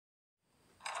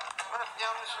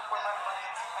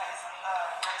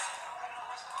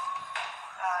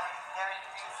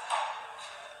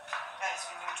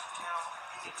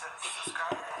forget to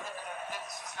subscribe. Hit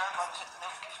the subscribe button, hit the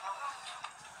notification bell.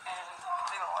 And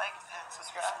leave a like and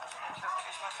subscribe and hit the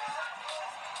notification button.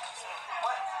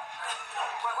 What?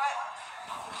 Wait, what?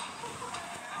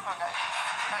 Okay.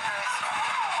 Hi, Grace.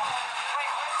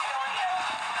 Wait, where's he going?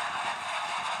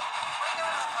 What are you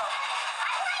doing?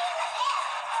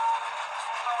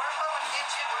 Oh, we're coming to get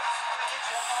you. We're just coming to get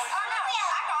you. Oh, no,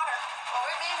 yeah, I got her. Well,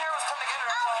 me and her was coming to get her.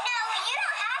 Oh, no, you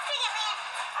don't have to get me.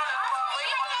 I know, well, we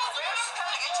were just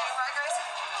coming to get you, right, Gracie?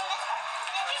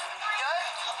 Good?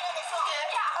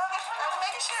 Yeah. Okay, I was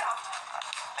making sure.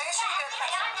 Making sure you're good.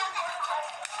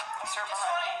 I'll start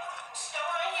behind. Don't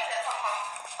want to hear that from Mom.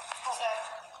 So,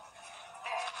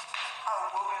 oh,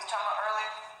 what we was talking about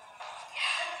earlier?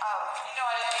 Oh, you know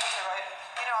I didn't mean to, right?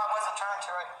 You know I wasn't trying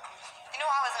to, right? You know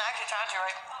I wasn't actually trying to,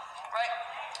 right? Right?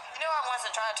 You know I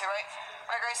wasn't trying to, right?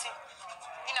 Right, Gracie?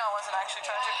 You know I wasn't actually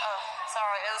trying to. Oh,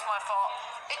 sorry, it was my fault.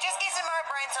 It just gets in my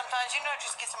brain sometimes. You know it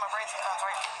just gets in my brain sometimes,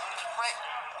 right? Right?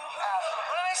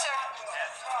 Want to make sure.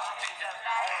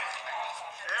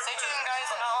 Stay tuned, guys.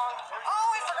 Not long. Oh,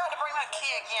 we forgot to bring my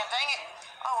key again. Dang it.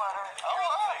 Oh, whatever. Oh,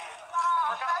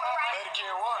 wow.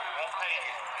 Medicare what? Won't pay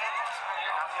you.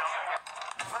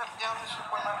 What up, y'all? This is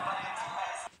where my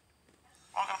friends.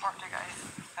 Welcome to part 2, guys.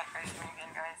 Got Gracie me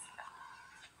again, guys.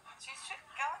 She's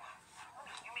going.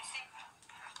 Give me a seat.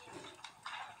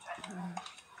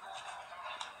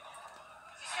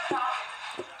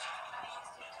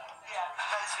 Yeah,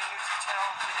 guys, if you're new to the channel,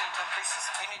 you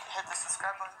need to hit the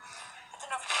subscribe button. Hit the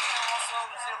notification bell also.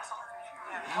 See what's on.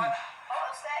 Yeah. What? what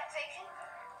was that taking?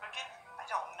 Again? I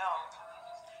don't know.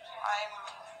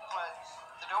 What?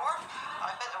 The door?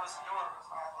 I bet there was a door,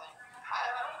 probably. I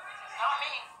don't know. Not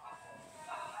me.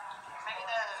 Maybe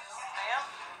that is them?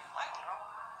 I don't know.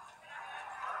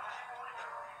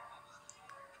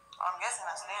 I'm guessing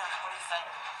that's them. What do you think?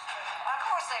 Of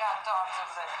course they got dogs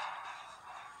over there.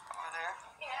 Over there?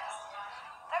 Yes.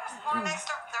 There was one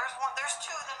next door. There's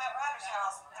 2 of them at Breiner's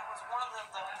house. There was one of them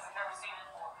that I've never seen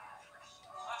before.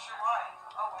 I'm not sure why.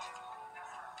 Oh, wait.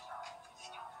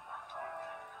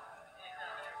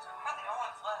 Probably no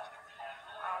one's left.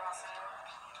 I don't know.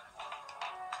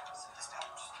 Sit this down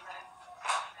just a minute.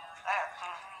 There.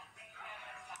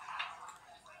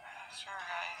 Sure,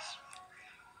 guys.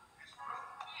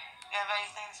 You have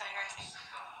anything to say, Gracie?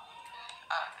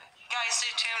 Guys,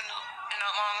 stay tuned. In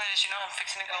not long, as you know, I'm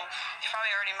fixing to go. You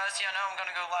probably already, most of you know, I'm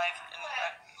going to go live.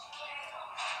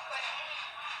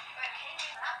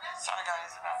 Sorry,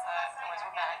 guys, about that. Anyways,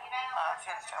 we're back. I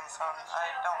finished on the phone.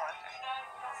 I don't want to.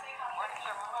 Where did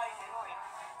everybody go?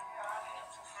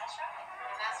 That's right.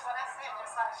 And that's what I said,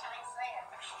 just like Shane said.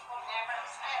 Never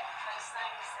upset those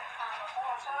things that come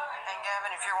before time. And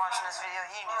Gavin, if you're watching this video,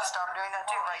 you need to stop doing that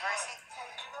too, right, Gracie?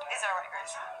 Is that right,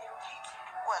 Gracie?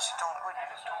 Well, she told me. What you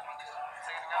just told me?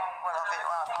 Well, I'll be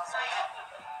loud, possibly.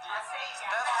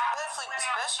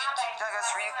 Especially, I guess,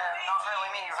 for you, not really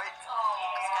me, right?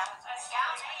 I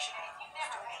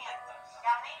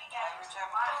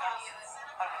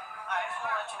just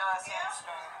want to let you know that's the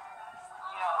stream.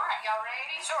 Alright, y'all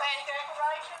ready? Sure. Any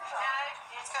decorations? No,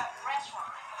 it's a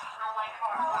restaurant. I like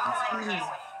Kiwi.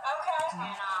 Okay.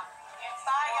 And,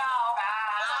 bye, y'all.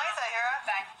 Bye. That's nice, I hear it.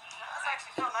 Bye. That's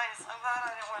actually so nice. I'm glad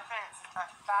I didn't wear pants.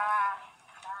 Bye.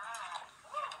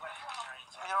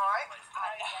 Are you alright?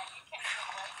 You can't get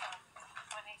away from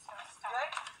when he starts talking.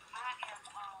 Good? I am,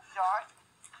 You alright?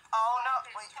 Oh, no.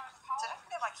 Wait. Did I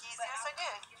forget my keys? Yes, I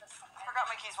did. I forgot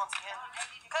my keys once again.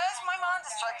 Because my mom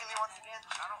distracted me once again.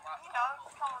 You know,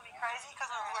 calling me crazy because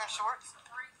I'm wearing shorts.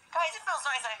 Guys, it feels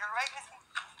nice out here, right?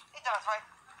 It does, right?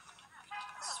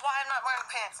 This is why I'm not wearing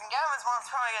pants. And Gavin's mom's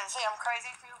probably going to say I'm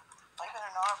crazy too. I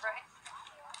better not, right?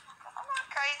 I'm not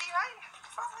crazy, right? It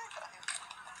feels nice out here.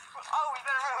 Oh, we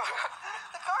better move.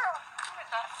 The car.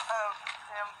 Oh,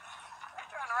 damn. They're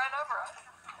trying to run over us.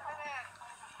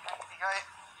 You got it?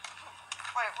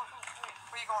 Wait, where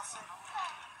are you going to sit?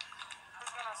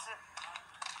 Who's going to sit?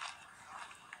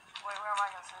 Wait, where am I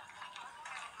going to sit?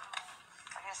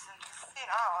 I guess it's, I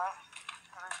don't know.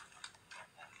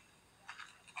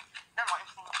 Never mind.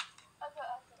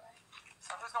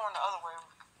 So who's going the other way?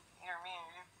 Either me or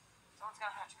you? Someone's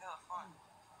going to have to go the front.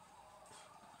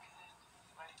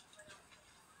 Wait.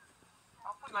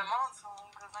 I'll put my mom's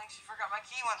home because I think she forgot my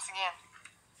key once again.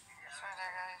 It's right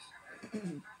there, guys.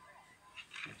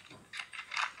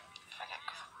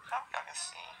 I hope y'all can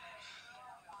see.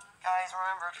 Guys,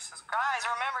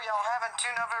 remember, y'all having 2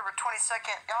 November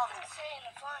 22nd. Y'all can see in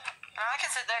the front. I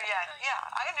can sit there, yeah. Yeah,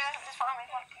 I can do it. It's fine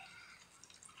with me.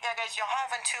 Yeah, guys, y'all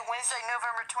having 2 Wednesday,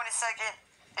 November 22nd,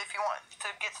 if you want to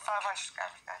get to 500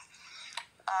 subscribers, guys.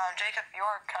 Jacob,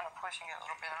 you're kind of pushing it a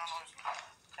little bit. I don't know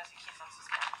because he keeps on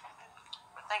subscribing.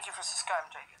 But Thank you for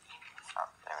subscribing, Jacob. Oh,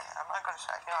 there we go. I'm not going to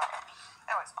strike you out.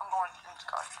 Anyways, I'm going into the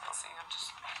car. We'll see. I'm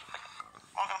just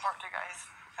walking apart too, guys.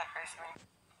 That Gracie me.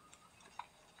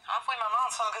 Hopefully my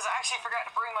mom's home, because I actually forgot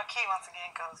to bring my key once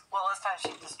again, because, well, this time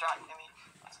she distracted me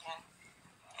once again.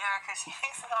 Yeah, because she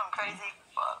thinks that I'm crazy,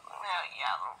 but,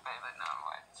 yeah, a little bit, but not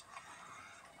much.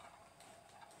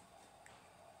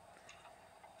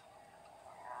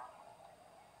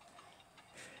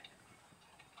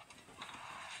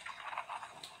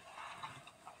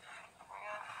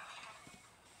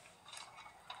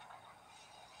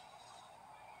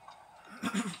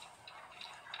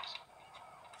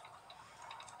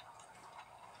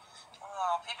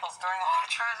 People's throwing a lot of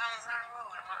trash on the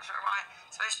road. I'm not sure why,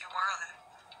 especially where they.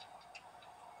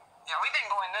 Yeah, we've been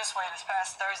going this way this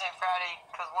past Thursday and Friday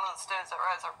because one of the students that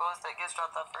rides our bus that gets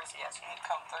dropped off first, he actually didn't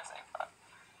come Thursday and Friday.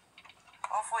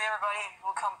 Hopefully everybody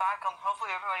will come back on.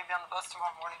 Hopefully everybody will be on the bus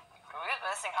tomorrow morning. We were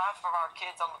missing half of our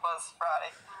kids on the bus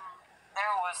Friday.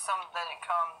 There was some that didn't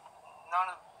come.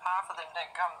 Half of them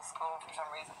didn't come to school for some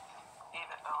reason.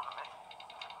 Even down a bit.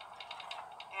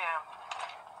 Yeah.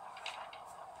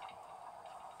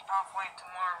 Hopefully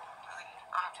tomorrow.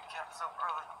 I'll have to get up so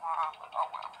early tomorrow. But oh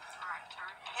well. Alright,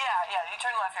 turn. Yeah, you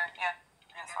turn left here. Yeah.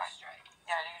 That's Go right. straight.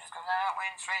 Yeah, you just go that way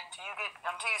and straight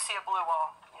until you see a blue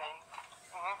wall. Yeah.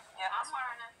 Yeah. I'm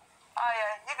wearing it. Oh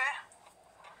yeah, you good.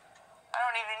 I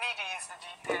don't even need to use the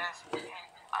GPS.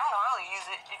 I don't know, I'll use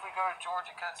it if we go to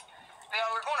Georgia, because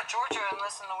we're going to Georgia in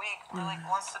less than a week. We're like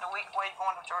once in a week away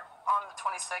going to Georgia on the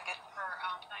 22nd. For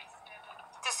Thanksgiving.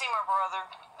 To see my brother.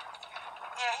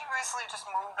 Yeah, he recently just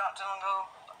moved not too long ago.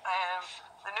 And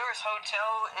the nearest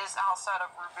hotel is outside of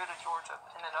Rubuta, Georgia,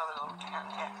 in another little town.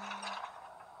 Yeah.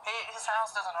 His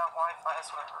house doesn't have Wi-Fi,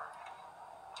 that's what I heard.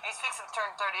 He's fixing to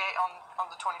turn 38 on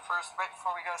the 21st, right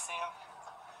before we go see him.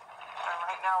 And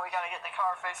right now we gotta get the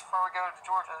car fixed before we go to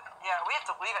Georgia. Yeah, we have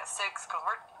to leave at 6, because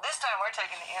this time we're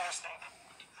taking the interstate.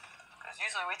 Because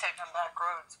usually we take them back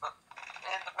roads, but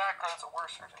the back roads are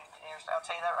worse than the interstate. I'll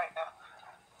tell you that right now.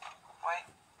 Wait,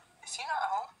 is he not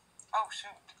home? Oh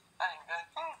shoot, that ain't good.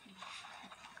 How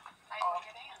you gonna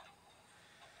get in?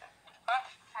 Huh?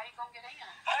 How you gonna get in?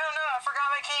 I don't know, I forgot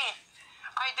my key.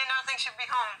 I did not think she'd be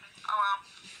home. Oh well.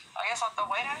 I guess I'll have to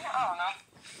wait out here? I don't know.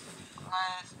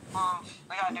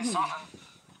 We gotta do something.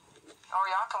 Or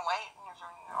y'all can wait.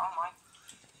 Online.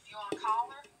 You wanna call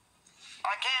her?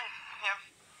 I can, yeah.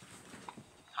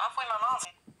 Hopefully my mom's.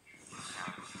 Yeah.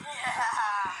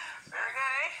 Very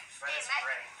good. That's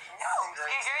great. No,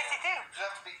 he's Gracie too. You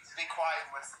have to be quiet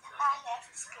and listen. I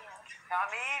never scared.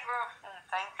 Not me, bro.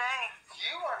 Same thing.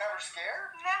 You are never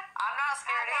scared? No, I'm not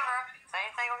scared either.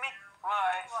 Same thing with me.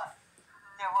 What? What?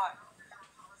 Yeah, what?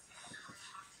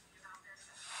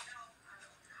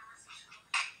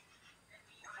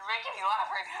 You're making me laugh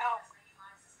right now.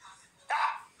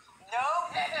 No,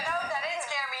 that didn't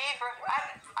scare me either.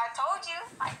 I told you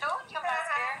I'm not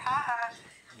scared.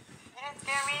 You didn't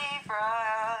scare me, bro.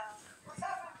 What's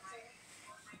happening, TV?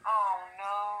 Oh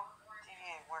no, TV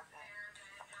ain't working.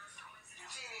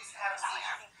 TV's having a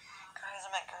seizure. Guys,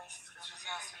 I'm at Gracie's.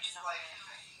 She's playing.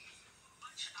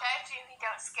 Told you he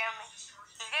don't scare me.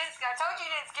 I told you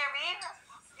didn't scare me either.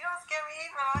 You don't scare me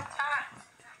either all the time.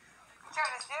 You're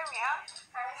trying to scare me, huh?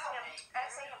 I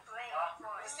see him blink.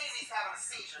 This TV's having a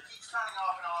seizure. It keeps turning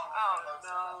off and on. Oh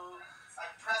no. I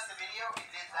pressed the video, it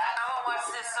did that. I won't watch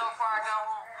this so far I go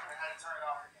home. I had to turn it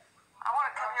off again. I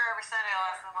want to come here every Sunday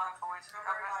last of the month for which I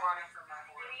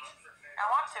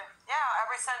want to. Yeah,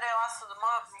 every Sunday last of the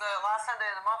month, the last Sunday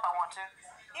of the month I want to.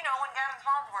 You know, when Gavin's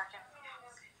mom's working.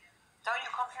 Don't you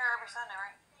come here every Sunday,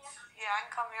 right? Yeah, I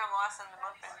can come here on the last Sunday of the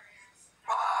month. And...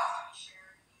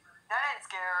 That didn't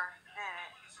scare her, did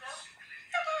it?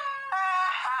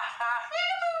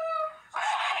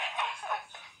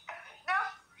 No.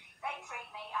 They treat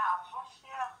me awful.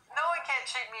 Yeah. No one can't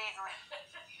cheat me easily.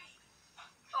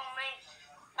 On me.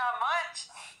 Not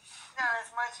much. Not as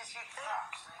much as you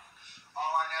think.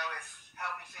 All I know is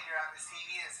help me figure out this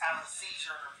TV is having a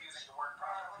seizure and refusing to work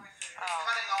properly. It's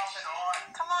cutting off and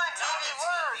on. Come on, TV,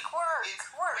 work.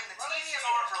 When the TV is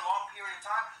on for a long period of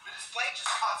time, the display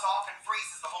just cuts off and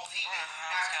freezes the whole TV.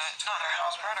 It's not our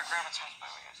house. We're at our grandma's house,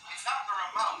 by the way. It's not the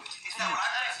remote. It's that when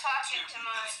I press talking it, too the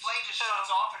much. display just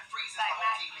shuts off and freezes the whole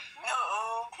TV.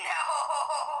 No. No.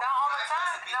 Not all the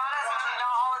time. Not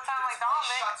all the time like Dom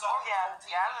makes. Shuts off the whole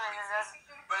TV. Yeah, does.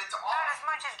 But it's on. Not as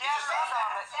much as Gavin does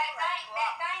on it.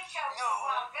 That thing shows No.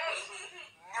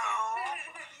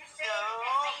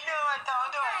 No, I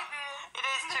don't do it. It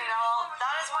is true. No,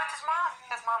 not as much as mine,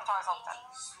 because mine mom talks all the time.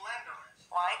 Slenderman.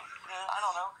 Why? I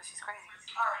don't know, because she's crazy.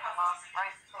 My mom,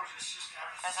 right?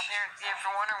 As I'm here, if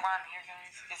you're wondering why I'm here, guys,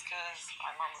 it's because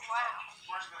my mom was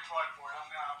Where's the plug for it? I'm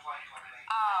gonna plug for it.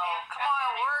 Oh, come on,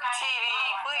 work TV,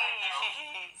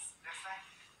 please. This thing?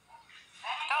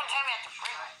 Don't tell me I have to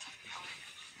bring it.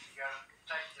 You gotta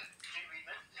take the TV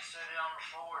and set it on the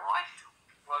floor. What?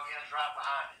 Plug in right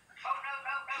behind it.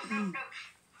 No.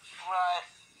 What?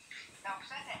 No,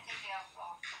 set that TV on the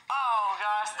floor. Oh,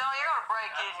 gosh, no, you're going to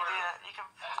break it if you do that. You can...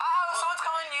 Oh, someone's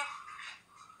calling you.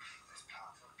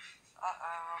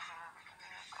 Uh-oh.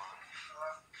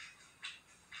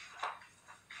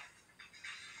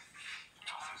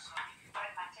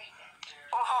 Where's my TV?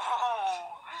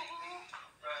 Oh.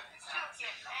 She'll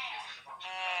get mad.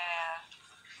 Yeah.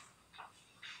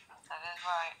 That is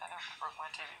right. I never broke my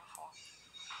TV before.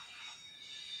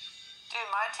 Dude,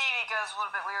 my TV goes a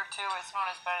little bit weird, too. It's not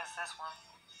as bad as this one.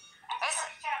 That's the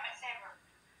first time it's ever.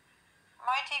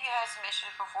 My TV had some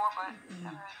issues before, but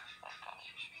never had that kind of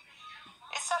issue.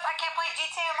 It's stuff I can't play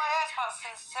GTA on my Xbox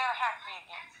since Sarah hacked me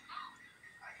again.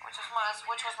 Which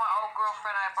was my old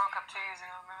girlfriend I broke up 2 years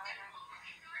ago, remember that?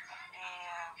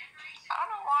 Yeah. I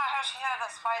don't know how she had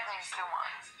that spy thing still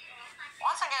on.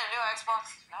 Once I get a new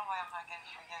Xbox, no way I'm not getting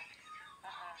it again.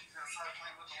 She's gonna start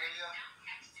playing with the radio.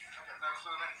 I got no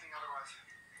clue of anything otherwise.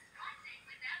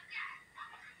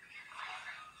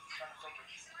 Trying to think of.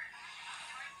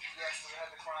 Yes, we had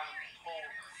to climb and pull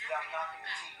without knocking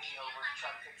the TV over to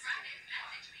try to fix the TV.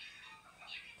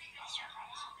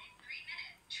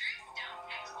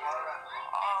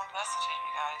 Oh, that's the TV,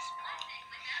 guys.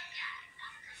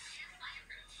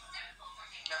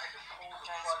 I had to pull the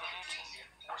plug in the TV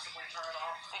and forcibly turn it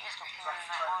off. They just don't So put I it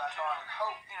can in that turn it long back on and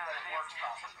hope You know, that it they works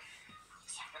have to- properly.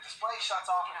 The display shuts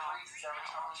off You and know, freezes every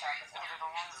time it happens those are after the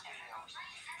ones the video.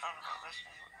 I don't know, this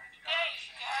one. There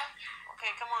you go.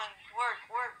 Okay, come on, work.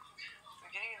 We're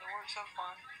getting into work so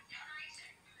far.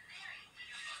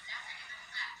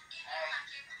 Hey,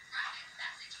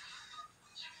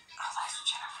 Oh, that's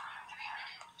Jennifer.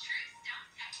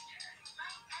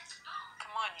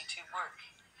 Come on, you two, work.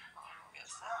 Oh,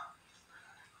 yes, that.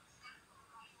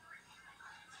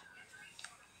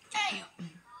 Hey,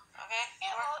 Okay,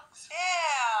 it work. looks.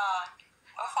 Yeah.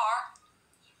 So far.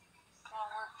 Come on,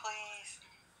 work, please.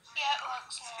 Yeah, it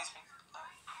looks. Excuse me.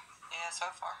 Yeah, so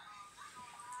far.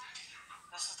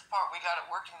 This is the part we got it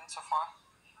working so far.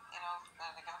 You know,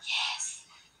 there we go. Yes.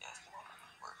 Yes, come on,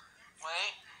 work.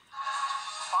 Wait.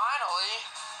 Finally.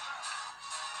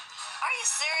 Are you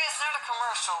serious? Not a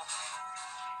commercial.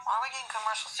 Why are we getting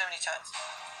commercials so many times?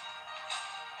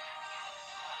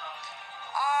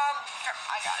 Here,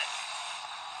 I got it.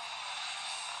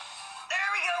 There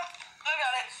we go. I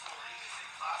got it.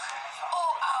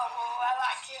 Oh, I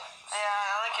like it. Yeah,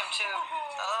 I like him too.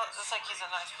 Looks like he's a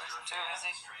nice person too, is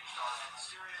he?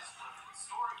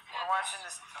 We're watching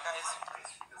this, guys.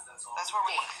 That's where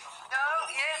we. No,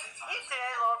 you did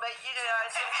a little bit. You did.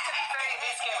 To be fair, you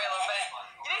did scare me a little bit.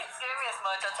 You didn't scare me as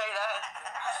much, I'll tell you that.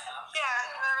 Yeah,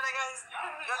 remember that, guys?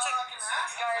 Go check,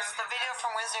 guys. The video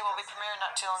from Wednesday will be premiering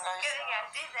not too long, guys. Good thing I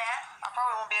did that. I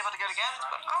probably won't be able to go to games,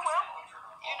 but oh well.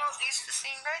 You're not used to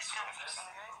seeing Grace come for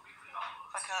Sunday, guys.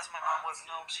 Because my mom wasn't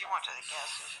home, she went to the gas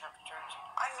station after church.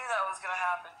 I knew that was gonna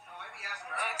happen. maybe ask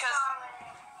her. Because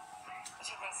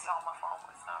she thinks it's all my fault,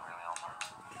 but it's not really all my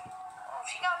fault. Oh,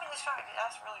 she got me distracted.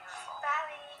 That's really her fault.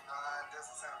 Bye. It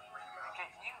doesn't sound pretty well. Okay,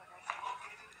 you.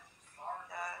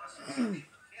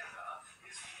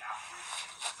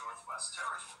 Northwest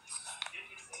Territories. It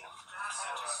is a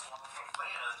massive swath of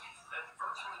land that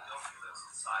virtually nobody lives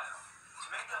inside of. To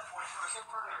make that point crystal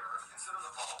clear, consider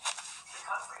the following. The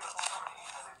country of Germany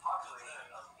has a population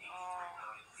of 83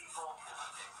 million people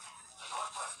living. The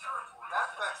Northwest Territories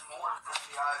That's more than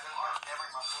 50 eyes in every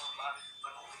Muslim body.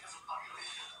 but only has a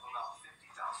population of about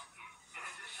 50,000 people. In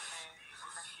addition, these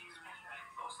are huge and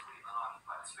mostly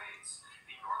unoccupied space.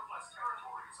 The Northwest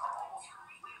Territories are almost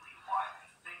completely white.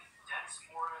 Think dense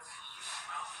forests, huge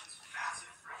mountains,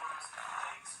 massive rivers,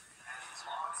 lakes, and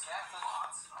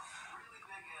lots of really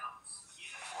big animals.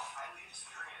 Even for highly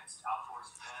experienced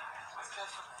outdoorsy men and women,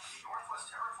 the Northwest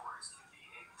Territories can be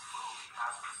a truly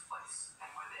hazardous place. And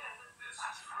within this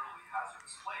truly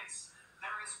hazardous place,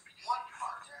 there is one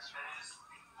part that is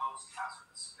the most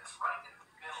hazardous. It's right in the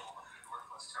middle of the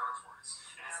Northwest Territories.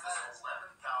 And it's this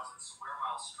 11,000 square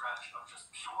mile stretch of just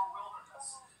pure wilderness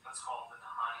that's called the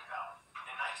Nahanni Valley.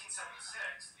 In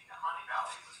 1976, the Nahanni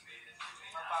Valley was made into a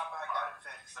national park.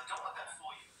 But don't let that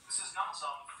fool you. This is not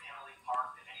some family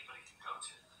park that anybody can go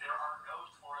to. There are no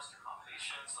tourist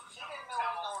accommodations, so there's He no didn't know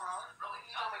what was hotels, going on. there's really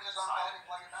He told me nothing just on inside bad of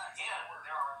it. like a night. And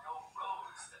there are no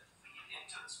roads that lead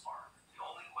into this park. The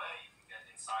only way you can get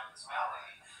inside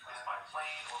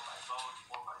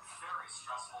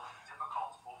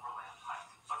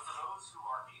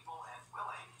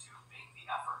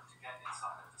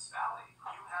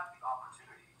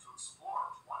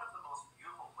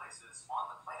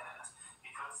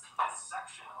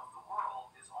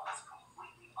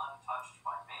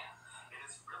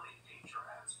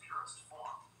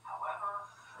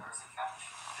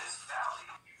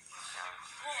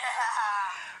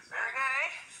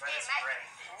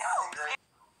Great.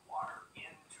 Water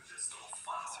into this little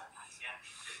funnel, and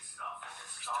big stuff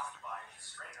gets stopped by a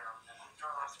strainer, and the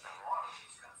dirt and the water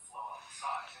is going to flow out the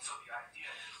side. And so the idea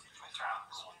is to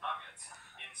trap gold nuggets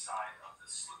inside of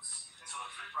this sluice. And so the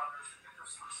three brothers, they get their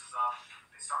sluices up,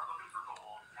 they start looking for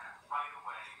gold, and right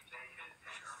away they hit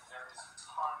bigger. There is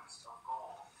tons of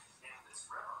gold in this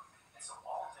river. And so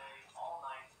all day, all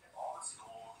night, they get all this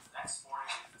gold. The next morning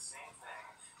they do the same thing.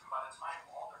 And by the time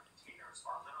all their containers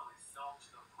are literally filled to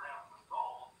the brim with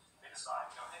gold, they decide,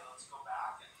 hey, let's go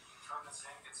back and turn this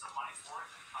in, get some money for it,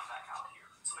 and come back out here.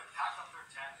 So they pack up their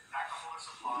tent, they pack up all their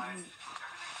supplies, they put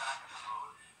everything back in the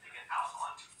boat, they get out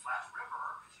onto Flat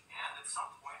River, and at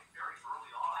some point, very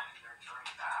early on in their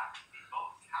journey back, the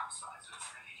boat capsizes,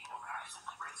 and the boat actually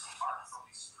breaks apart from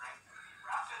the strength of the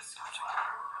rapids of Flat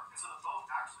River. And so the boat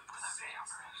actually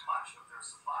sinks, and much of their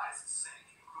supplies sink,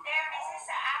 including Darren, is all this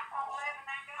an iPhone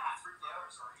 11 I got? the three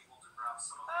brothers are able to grab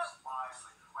some of their supplies,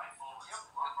 like their rifle, and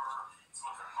some lumber, some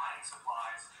of their mining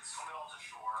supplies, and they swim it all to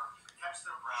shore, catch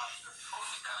their breath, they're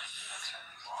totally devastated at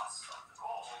the loss of the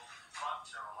gold, but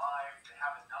they're alive, they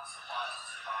have enough supplies to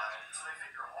survive, so they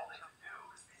figure all they can do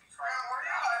is maybe try to Where are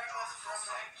you hiding this from?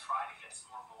 try to get some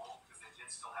more gold, because they did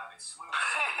still have a sluice.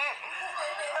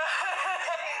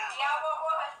 Yeah,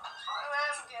 what?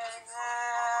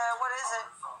 What is it?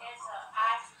 It's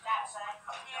ice, that's a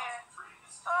clear.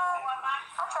 Oh, What, Mike?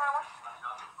 I'll try one.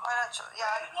 Why not?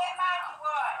 Yeah, Get Mikey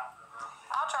what?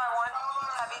 I'll try one.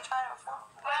 Have you tried it before?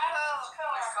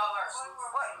 Color.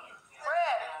 What?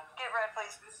 Red. Get red,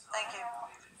 please. Thank you.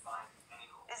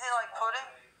 Is it like pudding?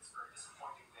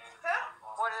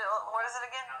 What is it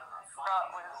again?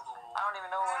 I don't even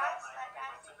know what it is.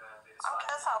 I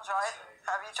guess I'll try it.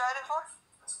 Have you tried it before?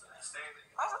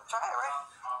 I'll try it, right?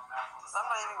 Because I'm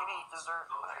not even going to eat dessert.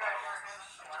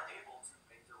 They're able to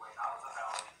make their way out of the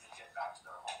valley and get back to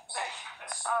their homes.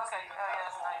 Okay. Oh, yeah,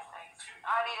 that's nice. Thanks.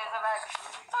 I need it so bad.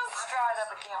 It's dried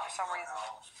up again for some reason.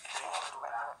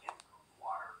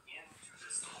 Water into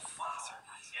this little funnel,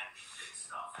 and big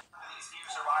stuff. These few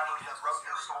survivors that wrote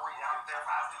their story down there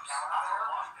have to counter there.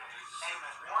 And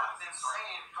one of them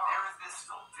saying there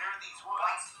are these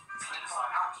white people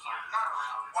out here, not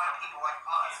white people like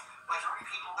us, but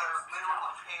people that are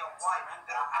literally pale white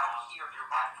that are out here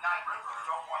at night and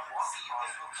don't want to see you.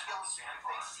 They will kill you if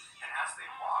they see you. And as they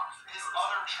walk, This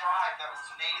other tribe that was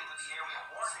native to the area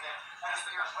warned them, and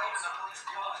years later the police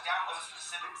closed down those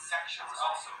specific sections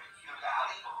of the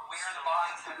valley where the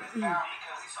bodies had been found,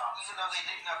 because even though they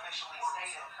didn't officially say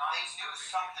it, they knew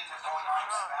something was going on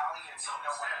in the valley and didn't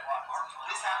know what it was.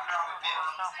 This happened around the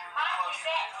 50s. Mike, is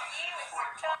that for you? It's for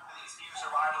Tom. These few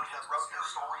survivors that wrote their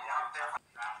story down there.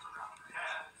 wrapped around her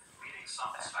head, leading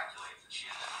some to speculate that she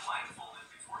had been blindfolded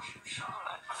before she was shot.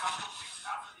 A couple of weeks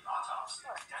after the autopsy,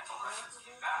 dental records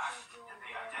came back, and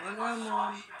they identified the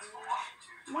body as belonging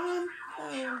to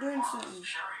 23-year-old doing something.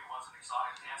 Sherry was an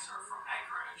exotic dancer from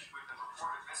Anchorage who had been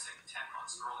reported missing 10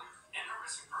 months earlier. In her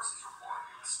missing persons report,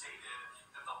 it was stated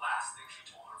that the last thing she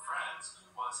told her friends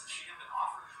was that she had been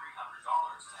offered $300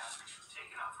 after she was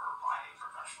taken up her by a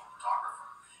professional photographer.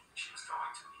 And she was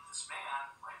going to meet this man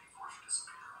right before she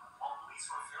disappeared. While police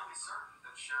were fairly certain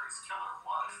that Sherry's killer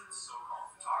was the so-called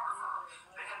photographer,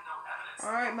 they had no evidence.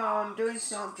 Alright, Mom, I'm doing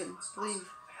something. Leave.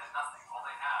 They had nothing. All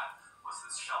they had was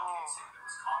this shell casing that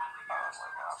was commonly used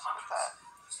by hunters.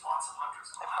 There's lots of hunters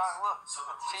in They the probably look. So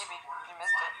the It's police Phoebe. reported You the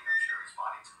missed it. finding of Sherry's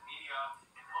body to the media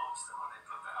in hopes that when they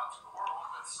put that out to the world,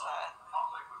 that someone in the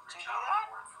public would reach out for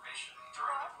more information.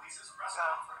 During the police's press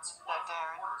conference, one of the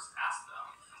reporters asked them,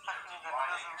 do I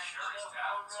think Sherry's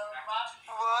death was connected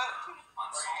to What?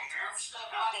 unsolved deaths?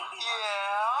 Yeah,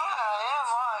 I am.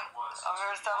 Why? I've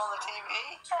heard stuff on the TV.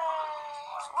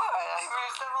 What? I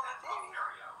heard stuff on the TV.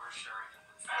 Area where Sherry had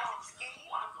been found.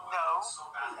 One of the No. windows was so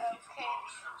badly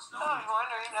decomposed, there was no I was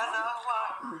wondering. I know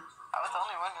why. I was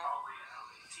only wondering. probably an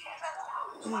 18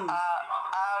 or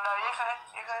I don't know. You could.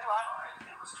 You could. Why?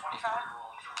 It was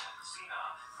 24-year-old Joanne Messina,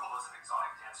 who was an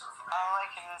exotic dancer from I don't like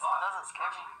it. This doesn't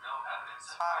scare me. no evidence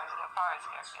of Probably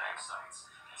these scares me. grave sites,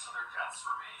 and so their deaths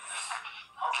remain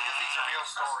Because these are real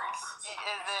stories.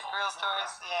 Is it real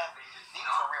stories? Yeah. These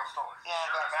are real stories. Yeah.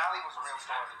 The valley was a real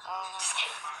story.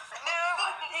 No,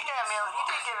 you got me. You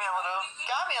did give me a little.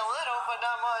 Got me a little, but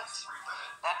not much.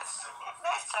 That's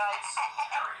tight.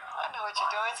 I know what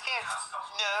you're doing. Scared.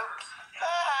 No.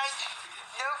 Hi.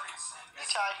 Nope. You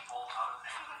tried.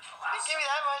 You give me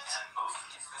that much.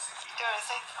 Do you want to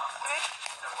say? Okay.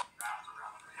 wrapped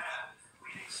around her head,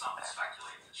 leading some to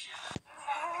speculate that she had been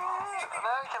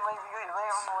American lady, you lay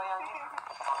on the way on you.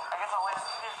 I guess I'll lay on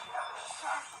you.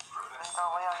 I guess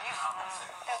I'll lay on you.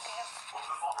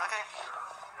 Okay.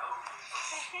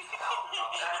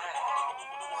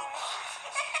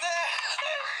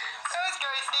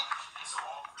 Gracie? So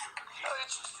all three of the Oh,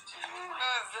 cases it's- continued What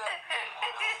are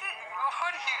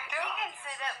you You doing? can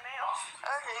sit up, Mel.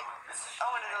 Okay. I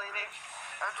want to delete it.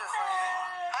 I'm just like,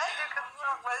 I do,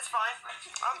 but it's fine.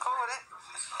 I'm cool with it.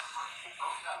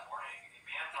 that morning, a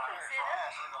man driving a Sit truck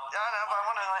up. turned on Yeah, I know, but I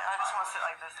want to, like, I just want to sit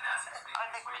like this. I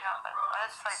think the couch, I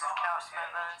just like this couch so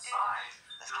bad.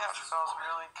 This couch feels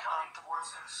really comfortable. I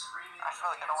feel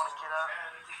like I don't want to get up.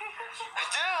 I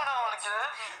do not want to get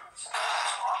up.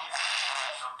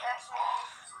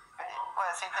 What,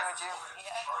 same thing with you?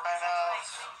 Yeah. I know.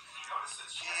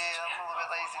 He Yeah, I'm a little bit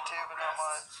lazy too, but not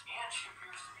much. And she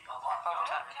appears to be a lot Over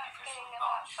time. Getting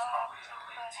about she's probably in her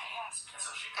late teens. And so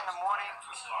she In the morning?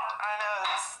 I know,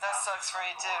 that sucks for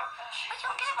you too. But you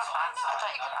don't get up at 5 now. I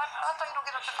thought you don't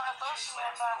get up at 5:30.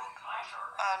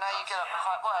 Oh, now you get up at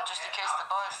 5. What, just in case the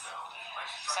bus?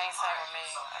 Same thing with me.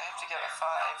 I have to get up at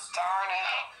 5. Darn it.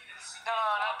 No,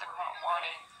 not the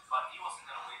morning. But he wasn't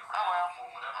going to wait Oh well. around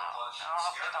for whatever it was. I don't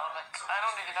know if Dominic. I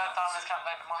don't even know if Dominic's coming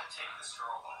back tomorrow. Take this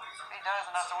girl away from He does,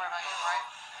 and I have to worry about him, right?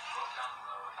 drove down the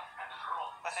road, and the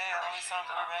girl But hey, at least I don't have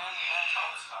to worry about him. Yeah.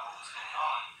 told us about what was going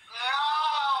on. No!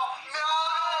 No!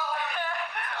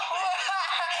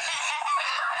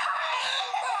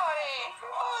 Brody!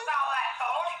 What's all that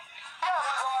for? Yeah,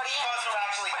 Brody! Those are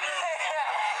actually here.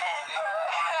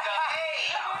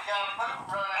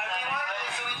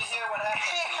 So we can hear what happened.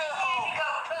 Need to go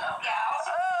poop, y'all.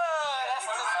 That's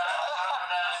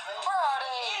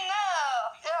Brody!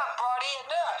 Enough. Yeah, Brody,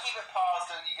 enough! Keep it paused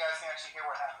so you guys can actually hear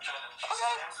what happened. She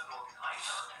slams the door behind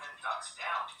her and then ducks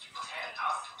down to keep her head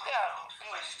out of the Yeah,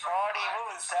 Brody, what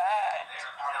was that? there.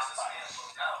 Now this man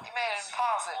looked out. You made him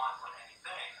pause it. Want or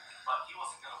anything, but he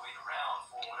wasn't going to wait around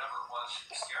for whatever it was she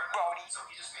was scared of. Brody. So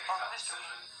he just made a tough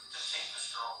decision to take this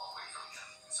girl away from him.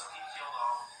 So he peeled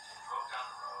off and drove down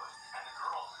the road, and the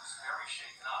girl, who was very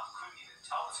shaken up, couldn't even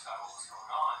tell this guy what was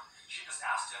going on. She just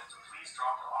asked him to please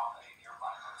drop her off at a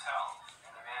nearby hotel.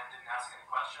 And the man didn't ask any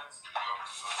questions. He drove her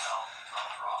to the hotel and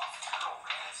dropped her off. The girl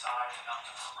ran inside and up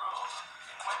to her room.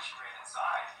 And when she ran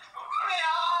inside, the hotel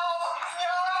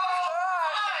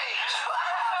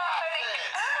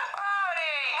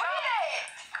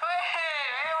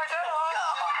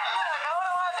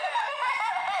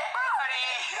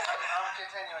I'm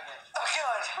continuing it.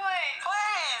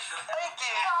 Please, thank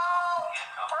you.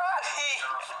 Brody!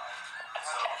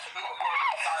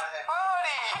 Brody!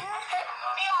 Brody!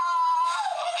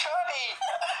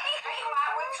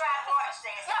 We tried to watch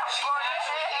this.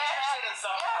 Interested in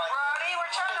something Yeah, like Brody,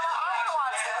 we're trying to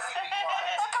watch this.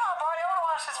 Come on, Brody, I want to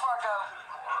watch this before I go.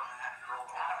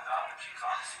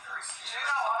 She's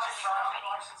not watching Rocky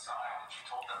Watch inside, and she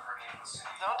told them her name was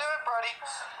Cindy. Don't do it, Brody.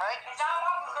 Right? Is all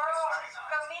of them girls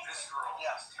go This missing? girl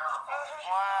Yeah. was terrified.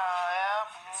 Wow, yeah.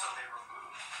 So they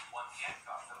removed one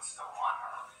handcuff that was still on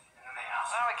her, and then they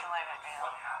asked Now her we can lay back down.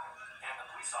 what happened. And the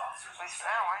police officers Police said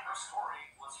found one. her story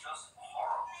was just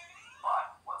horrible. But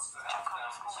what stood out to them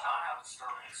was not how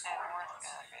disturbing the story was.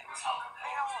 It was how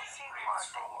composed and brave this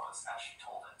girl was as she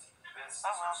told it. This is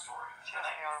her story. The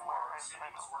night before, Cindy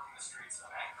was working the streets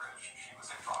of Anchorage. She was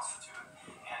a prostitute,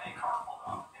 and a car pulled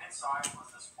up, and inside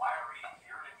was this wiry,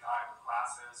 bearded guy with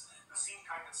glasses who seemed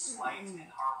kind of slight and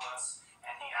harmless,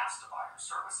 and he asked to buy her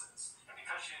services. And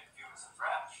because she didn't view him as a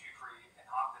threat, she agreed and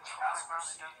hopped in the passenger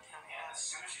seat. And as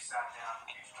soon as she sat down,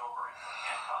 he reached over and put a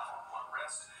handcuff on one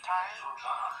wrist and threw a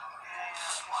gun on her.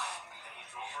 And he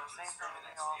drove her to this very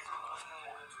next neighborhood,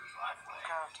 pulled into his driveway,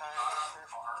 got out of the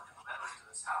car, and led her to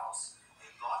his house. They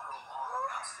brought her along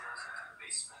downstairs into the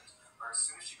basement, where as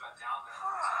soon as she got down there,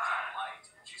 there was a dim light,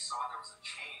 and she saw there was a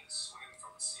chain swinging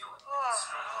from the ceiling. And he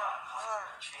stretched out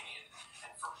the chain,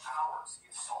 and for hours he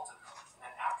assaulted her.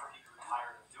 And after he grew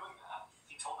tired of doing that,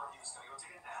 he told her he was going to go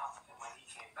take a nap, and when he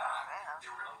came back, they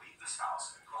were going to leave this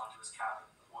house and go on to his cabin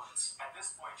in the woods. At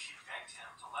this point, she begged him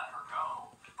to let her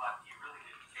go, but he really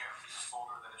didn't care. He just told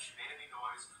her that if she made any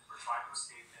noise or tried to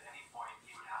escape at any point,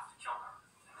 he would have to kill her.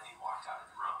 And then he walked out of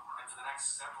the room. And for the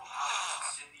next several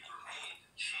hours, Cindy remained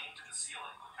chained to the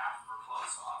ceiling with half of her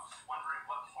clothes off, wondering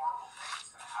what horrible thing was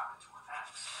going to happen to her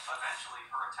next. Eventually,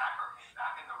 her attacker came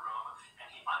back in the room, and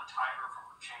he untied her from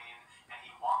her chain, and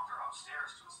he walked her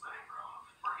upstairs to his living room,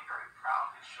 where he very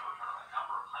proudly showed her a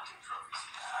number of hunting trophies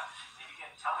he had. And he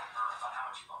began telling her about how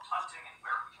much he loved hunting and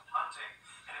where he went hunting.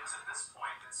 And it was at this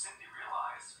point that Cindy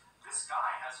realized this guy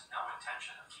has no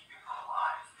intention of keeping her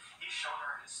alive. He's shown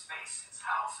her his face, his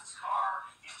house, his car.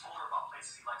 He's told her about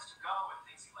places he likes to go and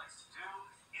things he likes to do.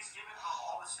 He's given her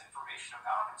all this information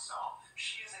about himself.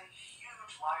 She is a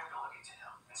huge liability to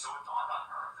him. And so it dawned on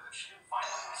her that if she didn't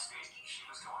finally escape, she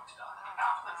was going to die.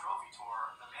 After the trophy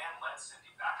tour, the man led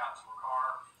Cindy back out to her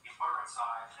car. He put her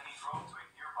inside, and he drove to a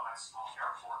nearby small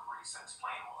airport where he sends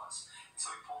planes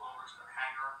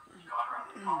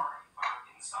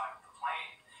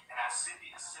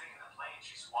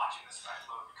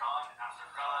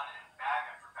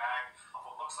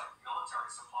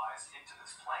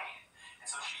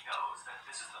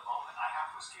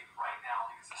escape right now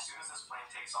because as soon as this plane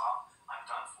takes off, I'm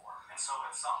done for. And so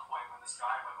at some point when this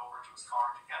guy went over to his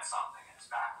car to get something and his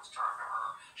back was turned to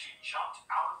her, she jumped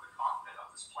out of the cockpit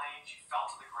of this plane, she fell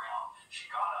to the ground, she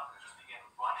got up and just began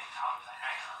running out of the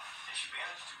hangar. And she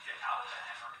managed to get out of the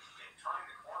hangar and began turning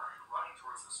the corner and running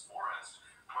towards this forest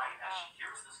right as she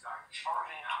hears this guy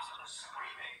charging after her,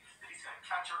 screaming that he's going to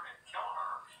catch her and kill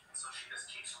her. And so she just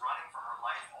keeps running for her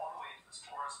life all the way into this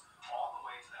forest, all the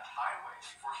way to that highway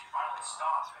before she finally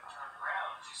stopped and turned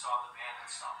around and she saw the man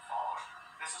had stopped following her.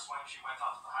 This is when she went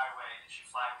onto the highway and she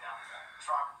flagged down the guy in the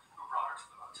truck who brought her to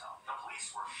the motel. The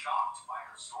police were shocked by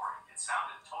her story. It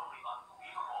sounded totally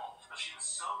unbelievable, but she was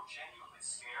so genuinely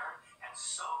scared and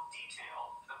so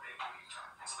detailed that they believed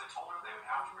her. And so they told her they would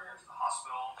have to bring her to the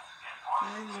hospital, and on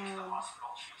her way to the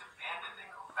hospital, she demanded they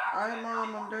go back to that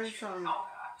Mom, I'm airport doing she had something. held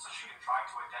at so she could try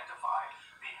to identify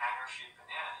the hangar she had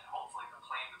been in, and hopefully the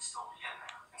plane would still be in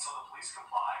there. And so the police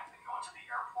comply, they go into the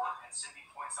airport, and Cindy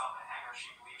points out the hangar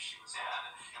she believes she was in,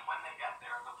 and when they get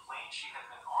there, the plane she had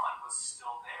been on was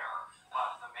still there,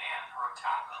 but the man, her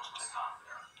attacker, was not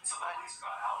there. And so the police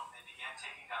got out, and they began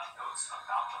taking down notes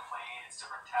about the plane, its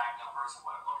different tag numbers, and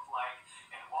what it looked like,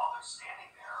 and while they're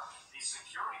standing there, the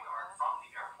security guard from the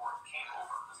airport came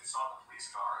over because he saw the police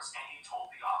cars, and he told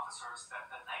the officers that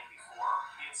the night before,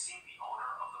 he had seen the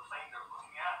owner of the plane they're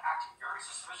looking at acting very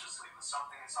suspiciously with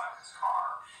something inside of his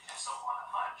car, and so on a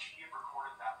hunch, he had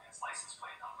recorded that man's license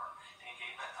plate number, and he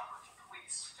gave that number to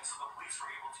police. And so the police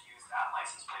were able to use that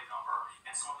license plate number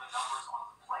and some of the numbers on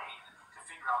the plane to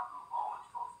figure out who owned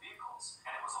both vehicles.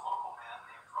 And it was a local man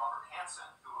named Robert Hansen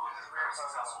who owned a very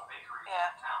successful bakery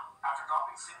in town. After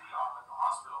dropping Cindy off at the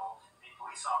hospital, the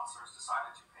police officers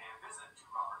decided to pay a visit to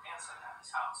Robert Hansen at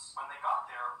his house. When they got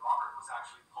there, Robert was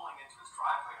actually pulling into his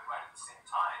driveway right at the same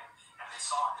time, and they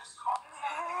saw his car.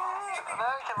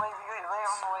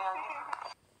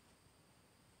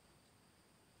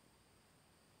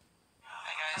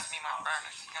 Hey guys, me and my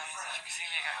brother. Guys, as you can see,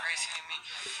 I got Gracie and me.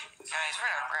 Guys,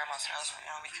 we're at Grandma's house right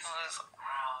now because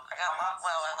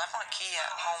I left my key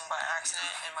at home by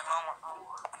accident, and my mom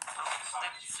they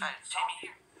decided to take me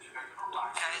here.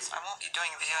 Guys, I won't be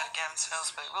doing a video at Gavin's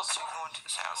house, but we'll still go into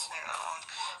this house later on.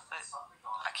 But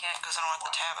I can't because I don't have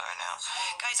the tablet right now.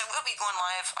 Guys, I will be going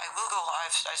live. I will go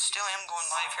live. I still am going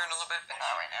live here in a little bit, but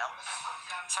not right now.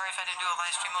 Sorry if I didn't do a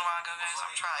live stream a little while ago, guys.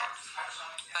 I'm trying.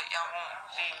 But yeah,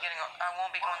 I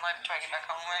won't be going live until I get back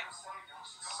home, right?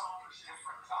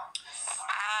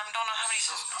 I don't know how many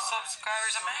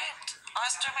subscribers I'm at.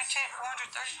 Last time I checked,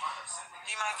 430. Do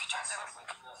you mind if you check that real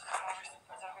quick?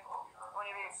 Whenever you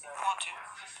want to.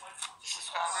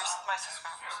 Subscribers, my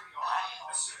subscribers.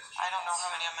 I don't know how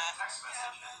many I'm at.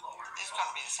 It's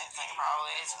gonna be the same thing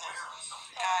probably, isn't it?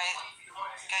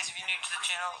 Guys, if you're new to the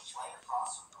channel,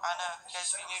 I know.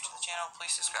 Guys, if you're new to the channel,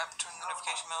 please subscribe, turn the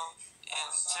notification bell, and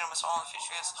send them us all the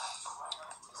future guys.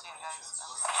 So yeah, guys,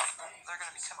 they're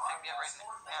gonna be coming pick me up right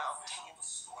now. Dang it.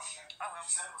 Oh well. The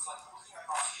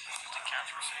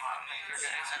couch we're sitting on here,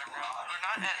 guys, at a room. We're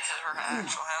not at her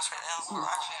actual house right now. We're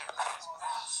actually at her house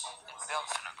in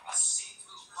Belton.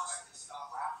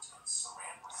 So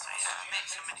yeah, I made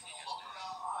so many videos.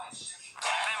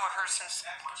 I've been with her since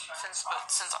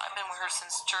I've been with her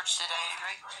since church today,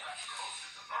 right?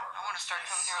 I want to start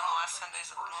coming here on the last Sundays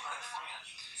of the month.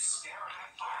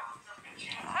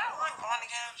 I don't like going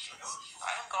again.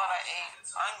 I'm glad I ate.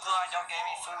 I'm glad y'all gave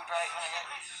me food right when I got.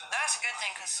 That's a good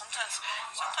thing because sometimes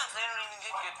they don't even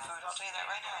get good food. I'll tell you that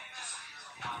right now.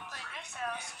 But in this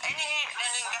house. And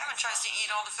then Gavin tries to eat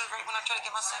all the food right when I try to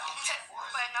get my second.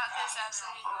 But not this house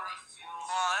anymore.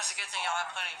 Well, that's a good thing y'all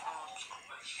have plenty of food.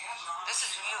 This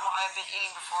is what I've been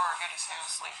eating before I go to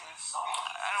house lately. I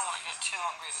don't want to get too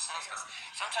hungry at this house because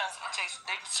sometimes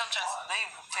they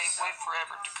take way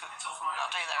forever to cook the food. I'll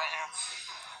tell you that right now.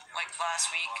 Like last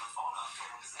week,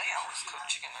 they always cook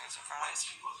chicken nuggets and fries.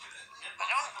 But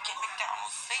I don't get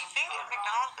McDonald's. They get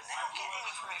McDonald's, but they don't get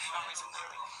any for me for some reason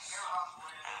lately. I don't know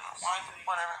why,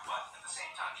 whatever.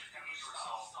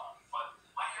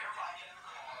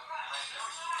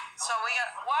 So we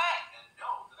got what?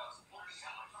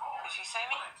 Did she say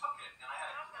me? Yeah.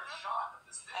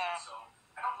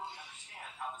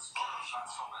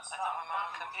 I thought my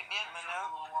mom would come pick me up, but no.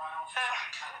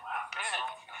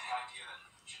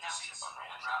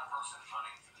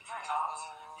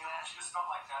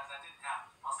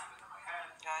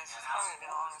 Guys, it's probably been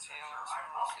a long video.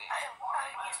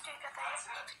 I used to get the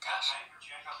invitation.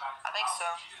 I think so.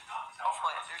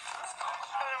 Hopefully I do.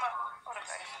 What a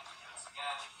face.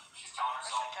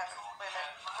 Wait a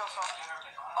minute.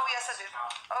 Oh, yes, I do.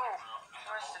 Oh, I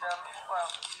messed it up. Well,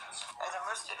 guys, I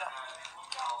messed it up.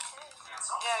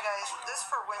 Yeah, guys, this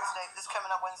for Wednesday. This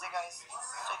coming up Wednesday, guys.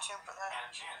 Stay tuned for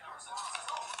that.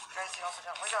 Gracie also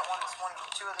got. We got one this morning.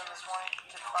 2 of them this morning.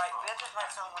 Just fight. We had to fight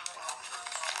some of them.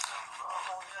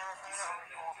 Hold the camera for you. Or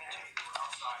you want me to? You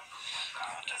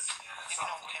can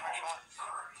hold the camera if you want.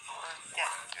 Or yeah.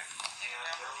 You can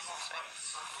have it. You want to say.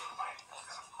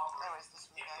 Anyways, this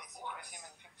is me, guys. You can see him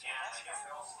in the picture. Yeah, guys, we're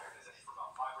gonna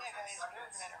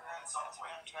run this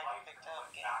around till I get picked up.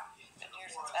 Been here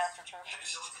since after church.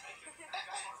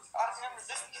 I remember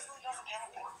this usually doesn't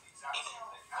happen.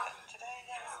 But today,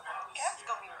 guys, Gavin's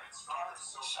gonna be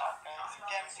shocked, guys.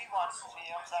 Gavin, if you watch this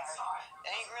video, I'm sorry.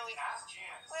 It ain't really.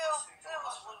 Well, it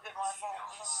was a little bit my fault.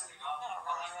 Not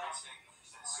really, right?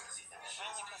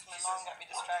 Mainly because my mom got me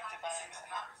distracted by accident.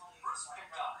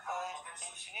 But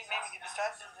if she didn't make me get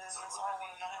distracted, then that's all I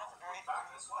wanted to happen, right? But I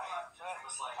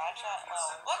tried.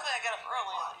 Well, luckily I got up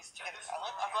early at least to get it.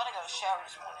 I'm glad I got a shower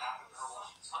this morning before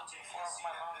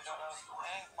my mom got up. I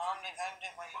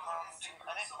didn't wake up mom.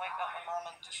 I didn't wake up my mom.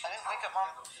 I didn't wake up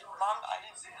mom. I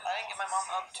didn't get my mom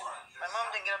up to. My mom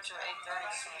didn't get up to 8:30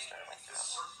 as soon as I started waking up.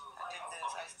 I did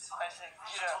this. I said,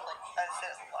 get up. Like I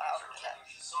said it louder than that.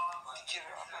 Get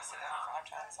her up. I said it 5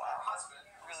 times loud.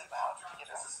 Really loud. Get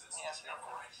her up. Yes, we did.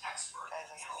 Guys,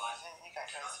 that's amazing. You guys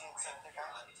gotta see it.